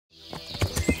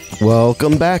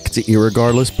Welcome back to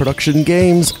Irregardless Production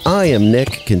Games. I am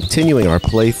Nick, continuing our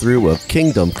playthrough of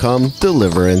Kingdom Come: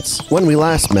 Deliverance. When we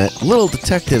last met, little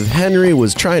Detective Henry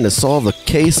was trying to solve the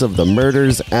case of the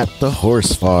murders at the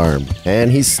horse farm.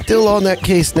 And he's still on that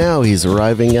case now. He's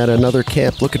arriving at another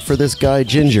camp looking for this guy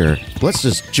Ginger. Let's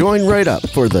just join right up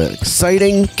for the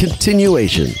exciting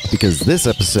continuation, because this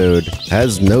episode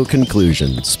has no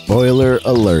conclusion. Spoiler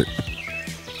alert.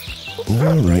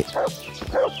 Alright.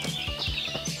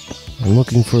 I'm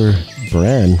looking for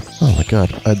Bran. Oh my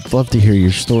god, I'd love to hear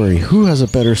your story. Who has a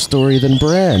better story than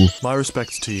Bran? My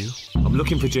respects to you. I'm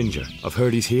looking for Ginger. I've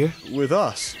heard he's here. With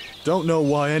us? Don't know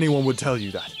why anyone would tell you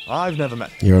that. I've never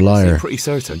met him. You're a liar. I'm pretty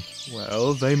certain.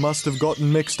 Well, they must have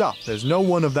gotten mixed up. There's no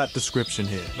one of that description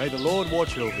here. May the Lord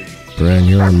watch over you. Bran,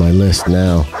 you're on my list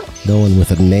now. No one with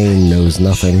a name knows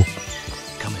nothing.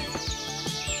 Come in.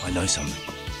 I know something.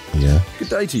 Yeah? Good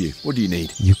day to you. What do you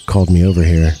need? You called me over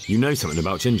here. You know something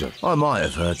about Ginger? I might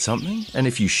have heard something, and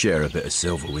if you share a bit of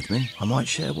silver with me, I might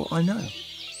share what I know.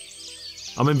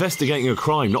 I'm investigating a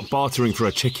crime, not bartering for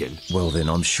a chicken. Well then,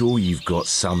 I'm sure you've got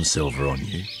some silver on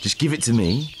you. Just give it to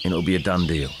me, and it'll be a done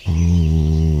deal.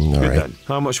 Good Alright. then.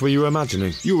 How much were you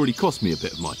imagining? You already cost me a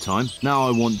bit of my time. Now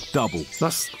I want double.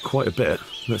 That's quite a bit.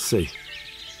 Let's see.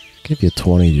 Give you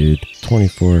 20, dude.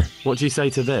 24. What do you say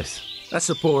to this? That's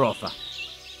a poor offer.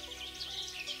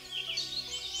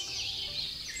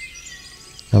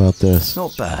 How about this?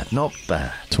 Not bad, not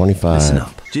bad. 25. Listen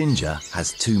up. Ginger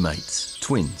has two mates,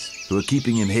 twins, who are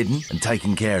keeping him hidden and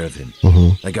taking care of him.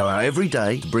 They go out every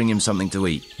day to bring him something to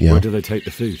eat. Yeah. Where do they take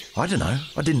the food? I don't know.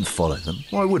 I didn't follow them.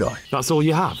 Why would I? That's all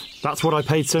you have? That's what I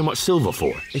paid so much silver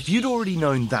for? If you'd already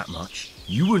known that much,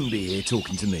 you wouldn't be here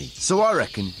talking to me. So I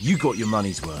reckon you got your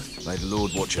money's worth. May the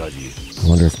Lord watch over you. I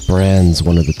wonder if Bran's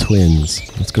one of the twins.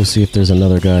 Let's go see if there's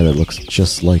another guy that looks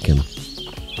just like him.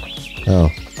 Oh,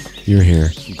 you're here.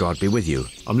 God be with you.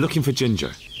 I'm looking for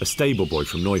Ginger, a stable boy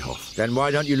from Neuhof. Then why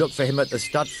don't you look for him at the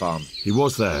stud farm? He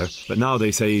was there, but now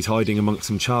they say he's hiding amongst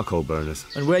some charcoal burners.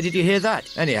 And where did you hear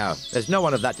that? Anyhow, there's no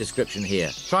one of that description here.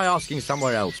 Try asking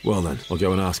somewhere else. Well then, I'll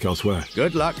go and ask elsewhere.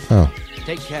 Good luck. Oh,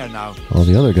 Take care now. all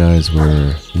the other guys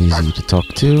were easy to talk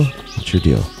to. What's your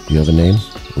deal? Do you have a name?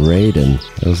 Raiden.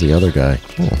 That was the other guy.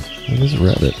 Oh, it is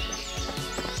Rabbit.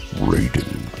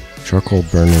 Raiden. Charcoal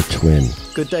burner twin.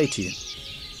 Good day to you.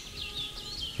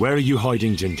 Where are you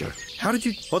hiding Ginger? How did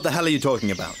you... What the hell are you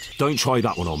talking about? Don't try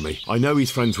that one on me. I know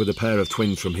he's friends with a pair of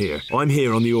twins from here. I'm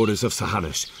here on the orders of Sir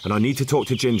Hanush, and I need to talk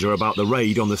to Ginger about the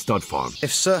raid on the stud farm.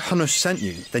 If Sir Hanush sent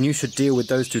you, then you should deal with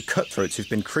those two cutthroats who've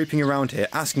been creeping around here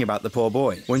asking about the poor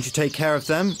boy. Once you take care of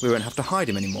them, we won't have to hide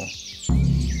him anymore.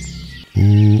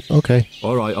 Okay.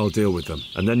 All right, I'll deal with them.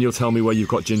 And then you'll tell me where you've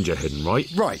got Ginger hidden,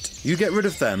 right? Right. You get rid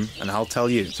of them, and I'll tell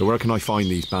you. So where can I find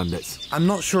these bandits? I'm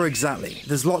not sure exactly.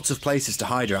 There's lots of places to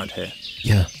hide around here.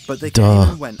 Yeah. But they Duh.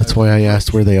 even went That's over why I the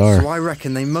asked bridge. where they are. So I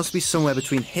reckon they must be somewhere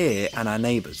between here and our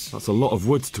neighbours. That's a lot of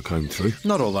woods to comb through.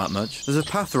 Not all that much. There's a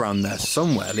path around there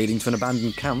somewhere leading to an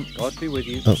abandoned camp. God be with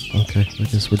you. Oh, okay. I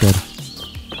guess we're done.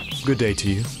 Good day to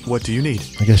you. What do you need?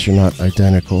 I guess you're not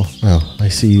identical. Oh, I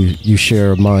see you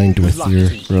share a mind with your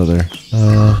brother.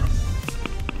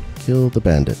 Kill the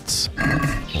bandits.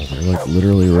 Oh, they're like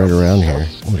literally right around here.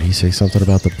 Would he say something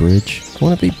about the bridge?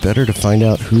 Wouldn't it be better to find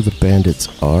out who the bandits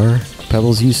are?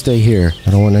 Pebbles, you stay here.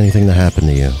 I don't want anything to happen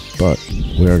to you. But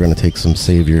we are going to take some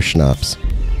savior schnapps.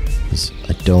 Because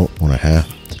I don't want to have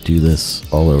to do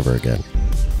this all over again.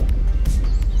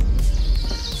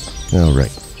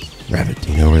 Alright. Rabbit,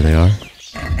 do you know where they are?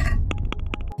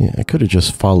 Yeah, I could have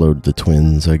just followed the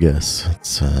twins, I guess.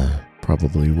 That's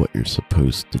probably what you're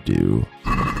supposed to do.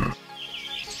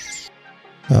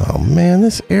 Oh man,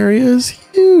 this area is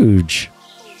huge!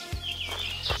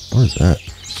 What is that?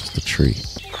 It's just a tree.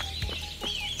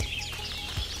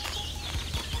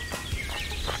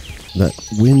 That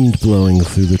wind blowing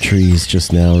through the trees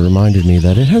just now reminded me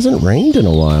that it hasn't rained in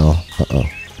a while. Uh-oh,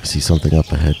 I see something up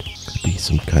ahead. Could be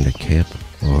some kind of camp.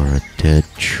 Or a dead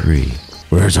tree.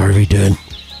 Where's Harvey Dent?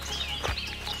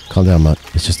 Calm down, Mutt.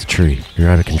 It's just a tree.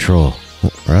 You're out of control.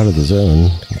 We're out of the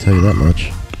zone, I can tell you that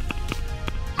much.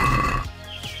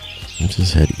 Let's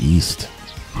just head east.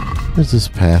 Where's this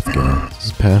path go? Is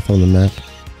this path on the map?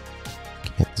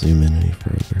 Can't zoom in any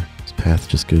further. This path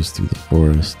just goes through the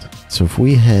forest. So if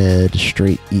we head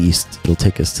straight east, it'll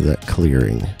take us to that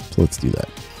clearing. So let's do that.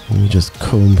 Let me just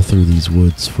comb through these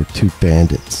woods for two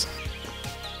bandits.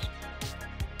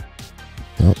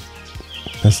 Oh,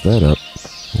 messed that up.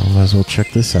 I might as well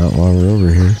check this out while we're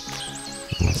over here.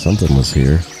 Something was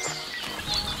here.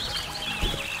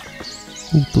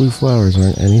 These blue flowers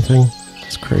aren't anything.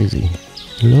 It's crazy.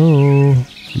 Hello,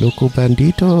 local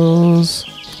banditos.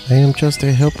 I am just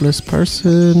a helpless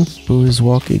person who is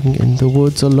walking in the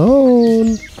woods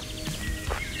alone.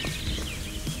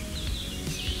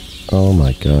 Oh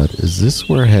my god, is this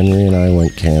where Henry and I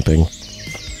went camping?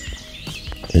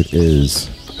 It is.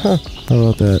 Huh, how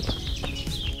about that?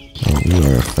 Oh, we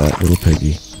are a fat little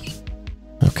piggy.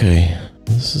 Okay,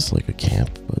 this is like a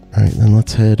camp, but alright, then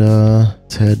let's head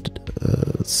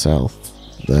south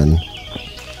then.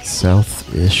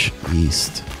 South-ish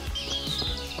east.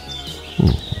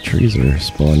 The trees are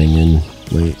spawning in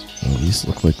late. Oh, these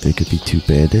look like they could be 2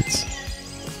 bandits.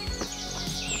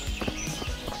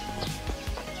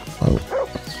 Oh.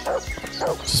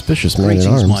 Suspicious man at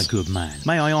arms. My good man.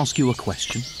 May I ask you a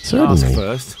question? Certainly. Ask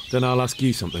first, then I'll ask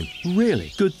you something.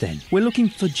 Really? Good then. We're looking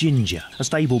for Ginger, a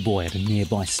stable boy at a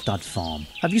nearby stud farm.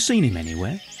 Have you seen him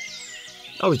anywhere?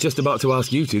 I was just about to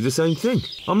ask you two the same thing.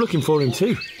 I'm looking for him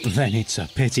too. Then it's a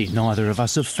pity neither of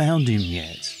us have found him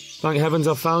yet. Thank heavens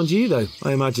I've found you, though.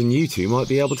 I imagine you two might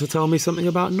be able to tell me something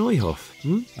about Neuhoff.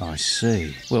 I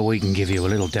see. Well, we can give you a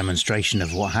little demonstration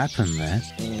of what happened there.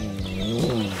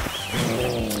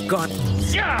 God.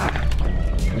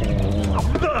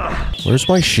 Where's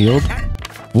my shield?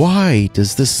 Why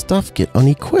does this stuff get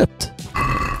unequipped?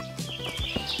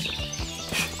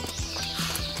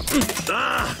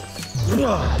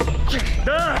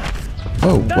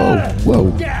 Whoa, whoa,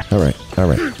 whoa. Alright,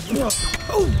 alright.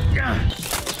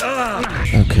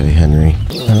 Okay, Henry.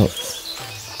 Oh.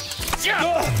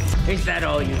 Is that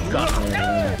all you got?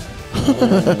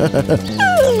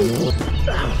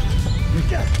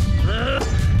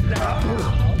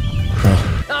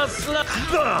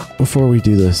 Before we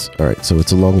do this, alright, so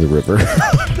it's along the river.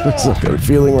 It's a good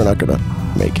feeling we're not gonna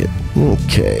make it.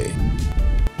 Okay.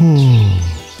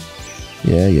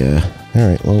 Yeah.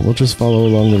 Alright, well, we'll just follow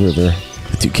along the river.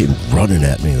 The dude came running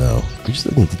at me, though. We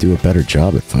just need to do a better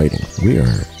job at fighting. We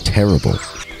are terrible.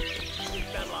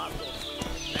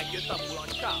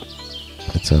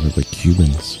 That sounded like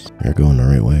humans. They're going the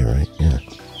right way, right? Yeah.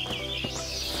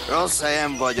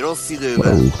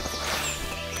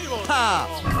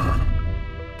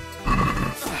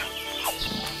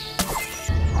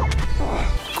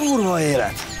 Whoa.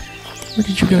 Where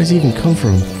did you guys even come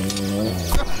from?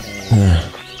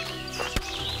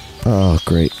 Oh,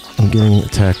 great. I'm getting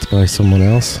attacked by someone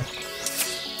else.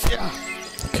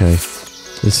 Okay.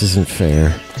 This isn't fair.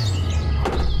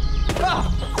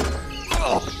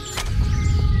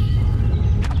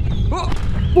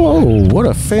 Whoa, what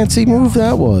a fancy move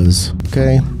that was.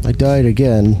 Okay, I died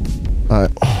again.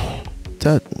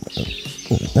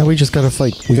 Now we just gotta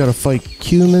fight. We gotta fight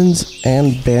humans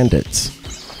and bandits.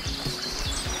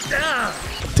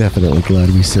 Definitely glad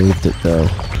we saved it, though.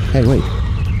 Hey, wait.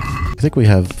 I think we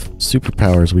have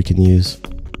superpowers we can use.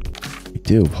 We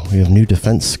do. We have new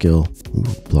defense skill. Ooh,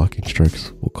 blocking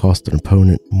strikes will cost an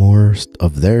opponent more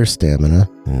of their stamina.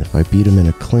 And if I beat him in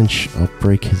a clinch, I'll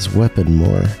break his weapon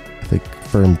more. I think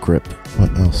firm grip.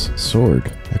 What else?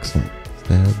 Sword. Excellent.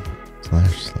 Stab.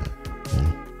 Slash. Slap.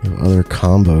 And we have other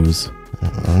combos. I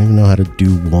don't even know how to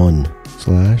do one.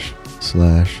 Slash.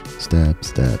 Slash. Stab.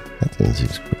 Stab. That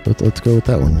seems good. Let's go with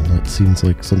that one. That seems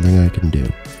like something I can do.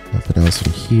 Nothing else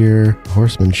in here.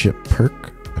 Horsemanship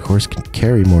perk. A horse can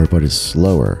carry more but is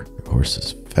slower. A horse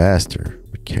is faster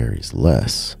but carries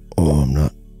less. Oh, I'm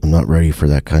not ready for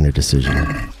that kind of decision.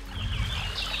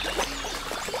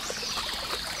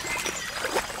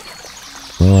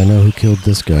 Well, I know who killed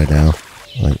this guy now.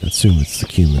 I assume it's the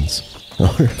humans. I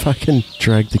wonder if I can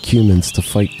drag the humans to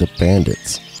fight the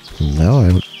bandits. And now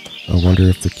I wonder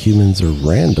if the humans are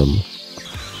random.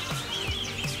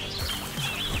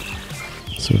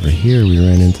 So over here we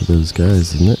ran into those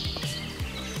guys, isn't it?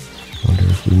 Wonder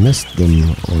if we missed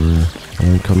them or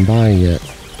haven't come by yet.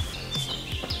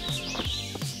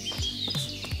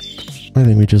 I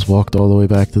think we just walked all the way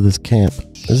back to this camp.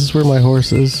 Is this where my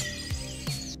horse is?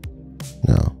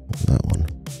 No, that one.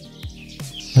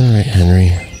 Alright, Henry.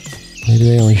 Maybe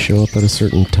they only show up at a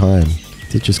certain time.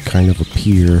 They just kind of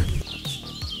appear.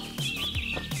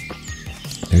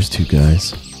 There's 2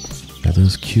 guys. Are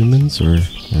those humans or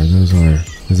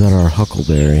is that our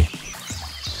huckleberry?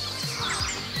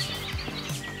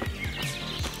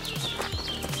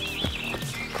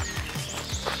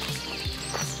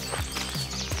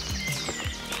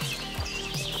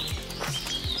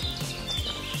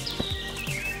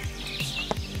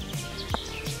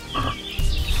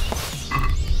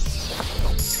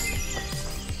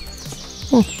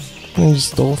 Oh, I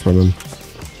just stole from him.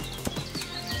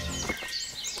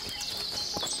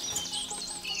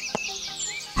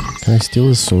 Can I steal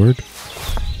his sword?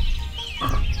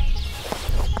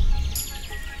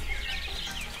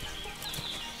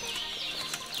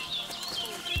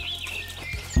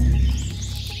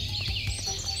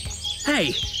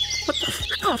 Hey, what the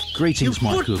f off? Greetings, you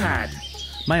my footpad. good man.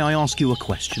 May I ask you a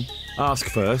question? Ask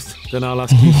first, then I'll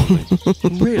ask you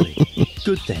something. Really?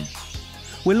 Good then.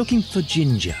 We're looking for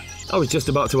Ginger. I was just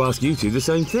about to ask you two the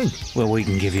same thing. Well, we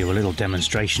can give you a little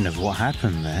demonstration of what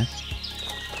happened there.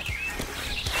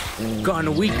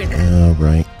 Gone weekend. All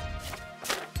right.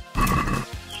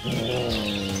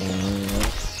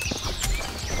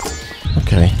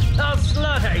 Okay. I'll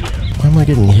slaughter you. Why am I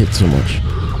getting hit so much?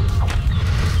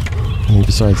 I mean,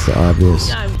 besides the obvious.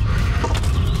 You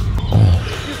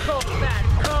call that?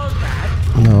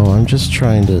 No, I'm just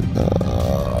trying to...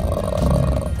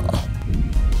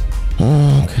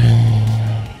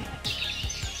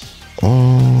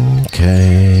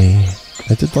 Okay.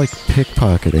 I did like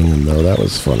pickpocketing them though, that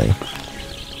was funny.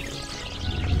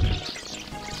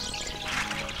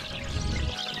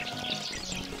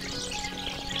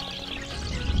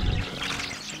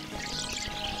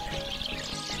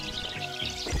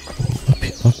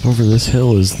 Up over this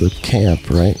hill is the camp,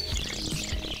 right?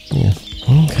 Yeah.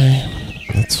 Okay.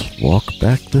 Let's walk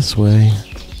back this way.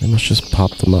 I must just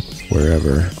pop them up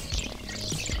wherever.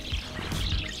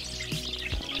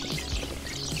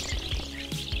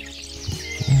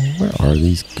 Where are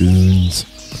these goons?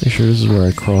 Pretty sure this is where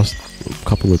I crossed a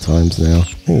couple of times now. I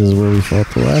think this is where we fought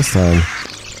the last time.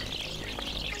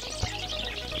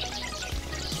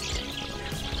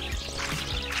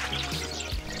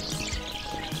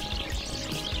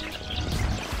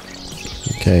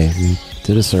 Okay, we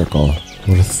did a circle.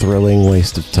 What a thrilling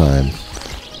waste of time.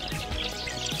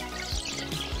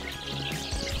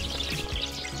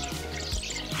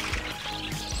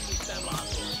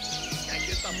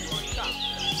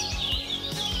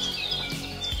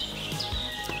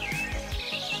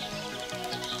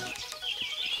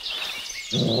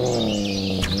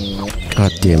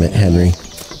 God damn it, Henry.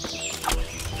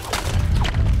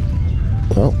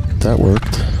 Well, that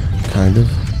worked. Kind of.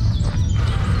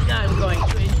 I'm going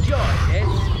to enjoy this.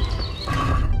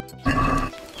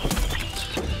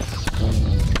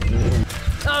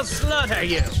 I'll slaughter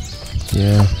you.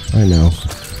 Yeah, I know.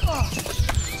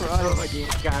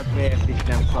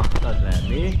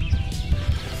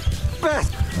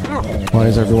 Why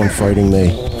is everyone fighting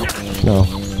me? No.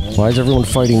 Why is everyone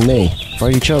fighting me?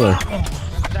 Fight each other.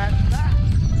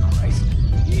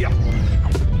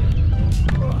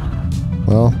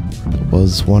 Well, it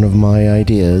was one of my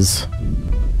ideas.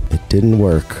 It didn't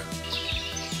work.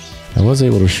 I was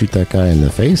able to shoot that guy in the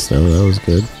face, though. That was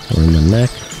good. Or in the neck.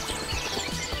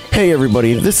 Hey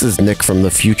everybody, this is Nick from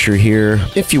the future here.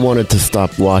 If you wanted to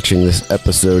stop watching this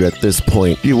episode at this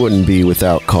point, you wouldn't be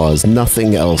without cause.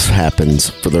 Nothing else happens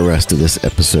for the rest of this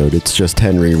episode. It's just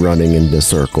Henry running in the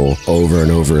circle over and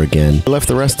over again. I left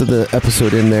the rest of the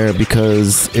episode in there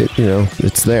because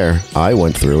it's there. I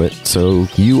went through it, so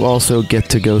you also get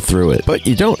to go through it. But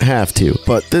you don't have to.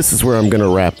 But this is where I'm gonna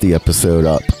wrap the episode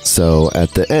up. So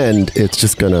at the end, it's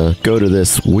just gonna go to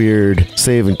this weird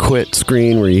save and quit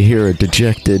screen where you hear a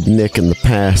dejected Nick in the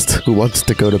past who wants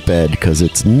to go to bed because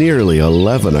it's nearly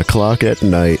 11 o'clock at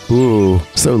night. Ooh,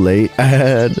 so late.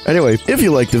 Anyway, if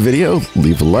you liked the video,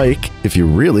 leave a like. If you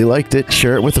really liked it,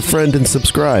 share it with a friend and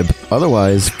subscribe.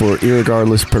 Otherwise, for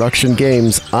Irregardless Production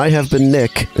Games, I have been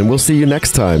Nick, and we'll see you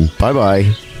next time.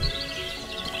 Bye-bye.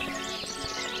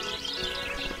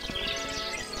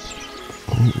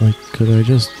 Like, could I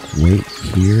just wait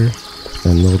here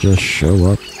and they'll just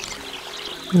show up?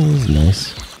 Oh, this is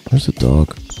nice. There's a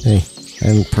dog. Hey, I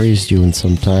haven't praised you in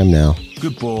some time now.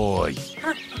 Good boy.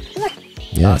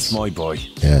 Yes. That's my boy.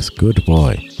 Yes, good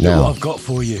boy. Look Now, what I've got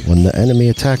for you. when the enemy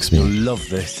attacks You'll me, love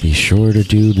this. be sure to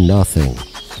do nothing.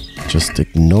 Just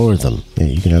ignore them. Yeah,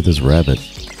 you can have this rabbit.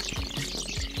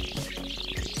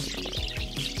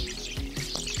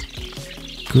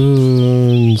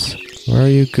 Goons. Where are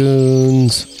you,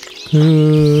 goons?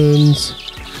 Goons.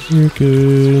 Here,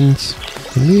 goons.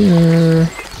 Come here.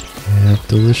 I have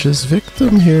delicious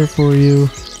victim here for you.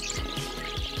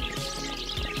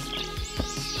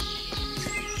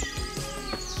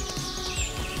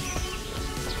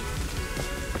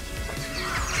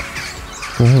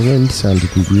 Well, that wind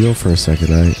sounded real for a second.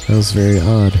 That was very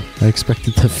odd. I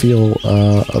expected to feel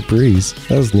a breeze.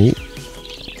 That was neat.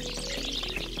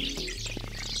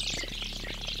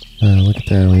 Look at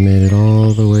that. We made it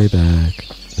all the way back.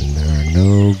 And there are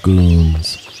no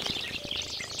goons.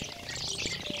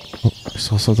 Oh, I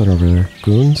saw something over there.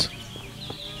 Goons?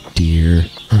 Deer.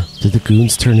 Huh. Did the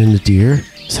goons turn into deer?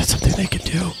 Is that something they can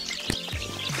do?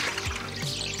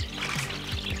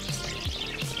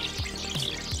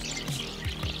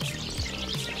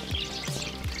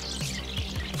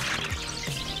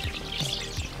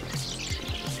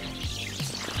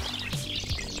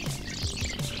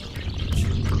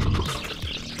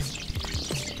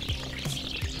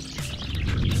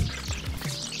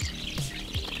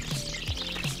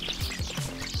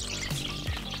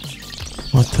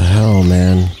 Oh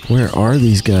man, where are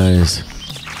these guys?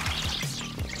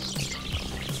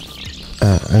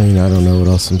 I mean, I don't know what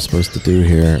else I'm supposed to do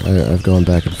here. I've gone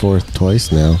back and forth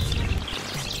twice now.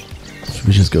 Should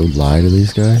we just go lie to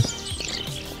these guys?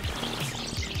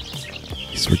 At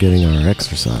least we're getting our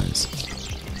exercise.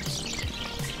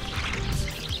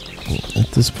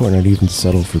 At this point, I'd even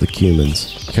settle for the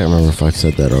cumins. Can't remember if I've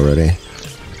said that already.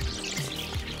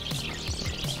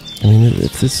 I mean,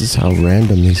 if this is how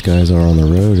random these guys are on the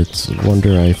road, it's a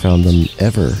wonder I found them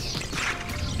ever.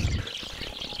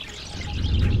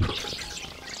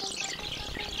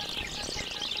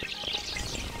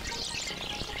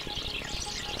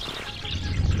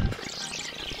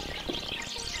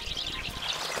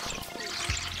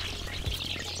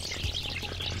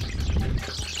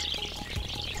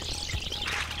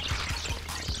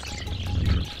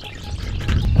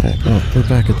 Oh, we're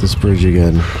back at this bridge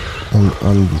again.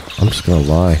 I'm just gonna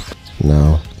lie.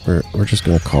 No, we're just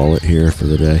gonna call it here for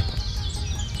the day.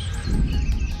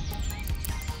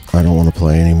 I don't want to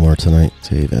play anymore tonight.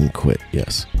 Save and quit.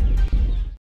 Yes.